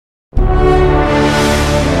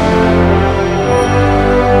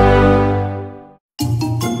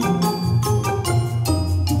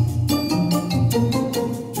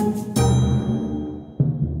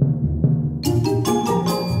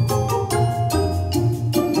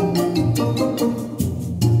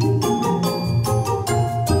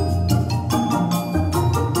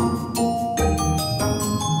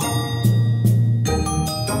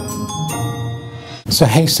So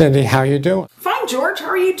hey Cindy, how you doing? Fine, George. How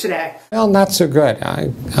are you today? Well, not so good.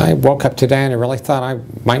 I woke up today and I really thought I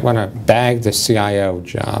might want to bag the CIO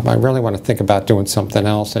job. I really want to think about doing something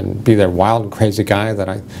else and be the wild and crazy guy that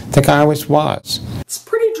I think I always was. It's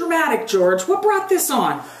pretty dramatic, George. What brought this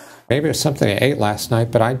on? Maybe it was something I ate last night,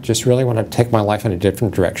 but I just really want to take my life in a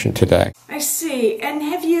different direction today. I see. And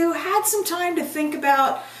have you had some time to think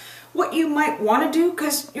about what you might want to do?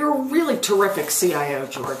 Because you're a really terrific CIO,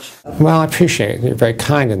 George. Well, I appreciate it. You're very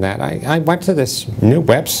kind in that. I went to this new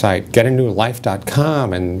website,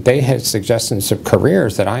 getanewlife.com, and they had suggestions of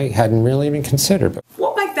careers that I hadn't really even considered.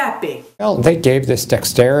 What might that be? Well, they gave this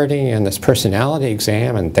dexterity and this personality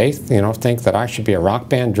exam, and they, think that I should be a rock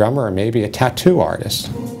band drummer or maybe a tattoo artist.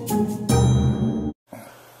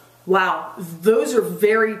 Wow, those are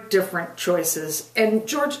very different choices. And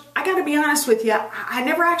George, I gotta be honest with you, I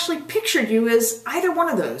never actually pictured you as either one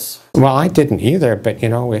of those. Well, I didn't either, but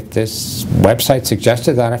if this website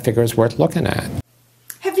suggested that, I figured it was worth looking at.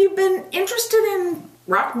 Have you been interested in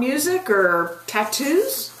rock music or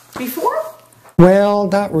tattoos before? Well,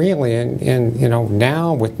 not really, and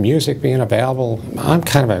now with music being available, I'm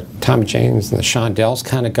kind of a Tommy James and the Shondells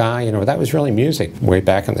kind of guy. That was really music way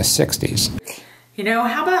back in the 60s.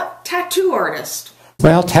 How about tattoo artist?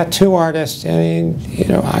 Well, tattoo artist,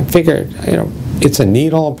 I figured, it's a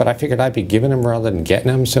needle, but I figured I'd be giving them rather than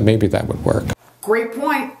getting them, so maybe that would work. Great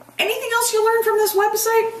point. Anything else you learned from this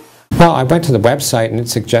website? Well, I went to the website and it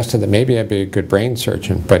suggested that maybe I'd be a good brain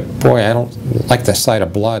surgeon, but boy, I don't like the sight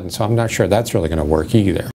of blood, and so I'm not sure that's really going to work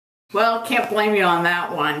either. Well, can't blame you on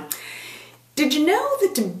that one. Did you know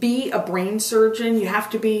that to be a brain surgeon, you have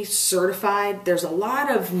to be certified? There's a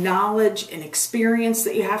lot of knowledge and experience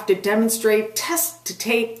that you have to demonstrate, tests to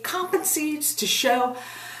take, competencies to show.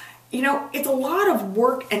 It's a lot of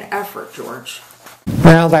work and effort, George.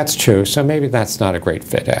 Well, that's true, so maybe that's not a great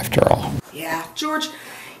fit after all. Yeah, George,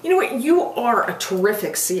 you know what? You are a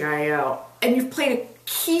terrific CIO, and you've played a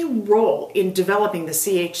key role in developing the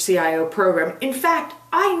CHCIO program. In fact,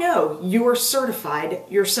 I know you are certified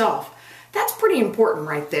yourself. That's pretty important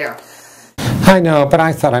right there. I know, but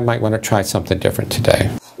I thought I might want to try something different today.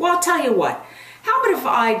 Well, I'll tell you what. How about if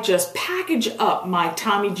I just package up my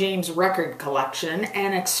Tommy James record collection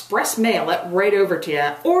and express mail it right over to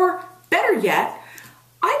you? Or, better yet,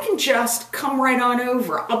 I can just come right on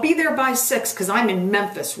over. I'll be there by 6 because I'm in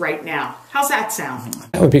Memphis right now. How's that sound?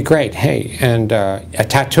 That would be great. Hey, and a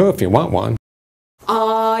tattoo if you want one.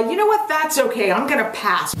 You know what? That's okay. I'm going to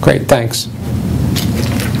pass. Great, thanks.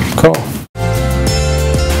 Cool.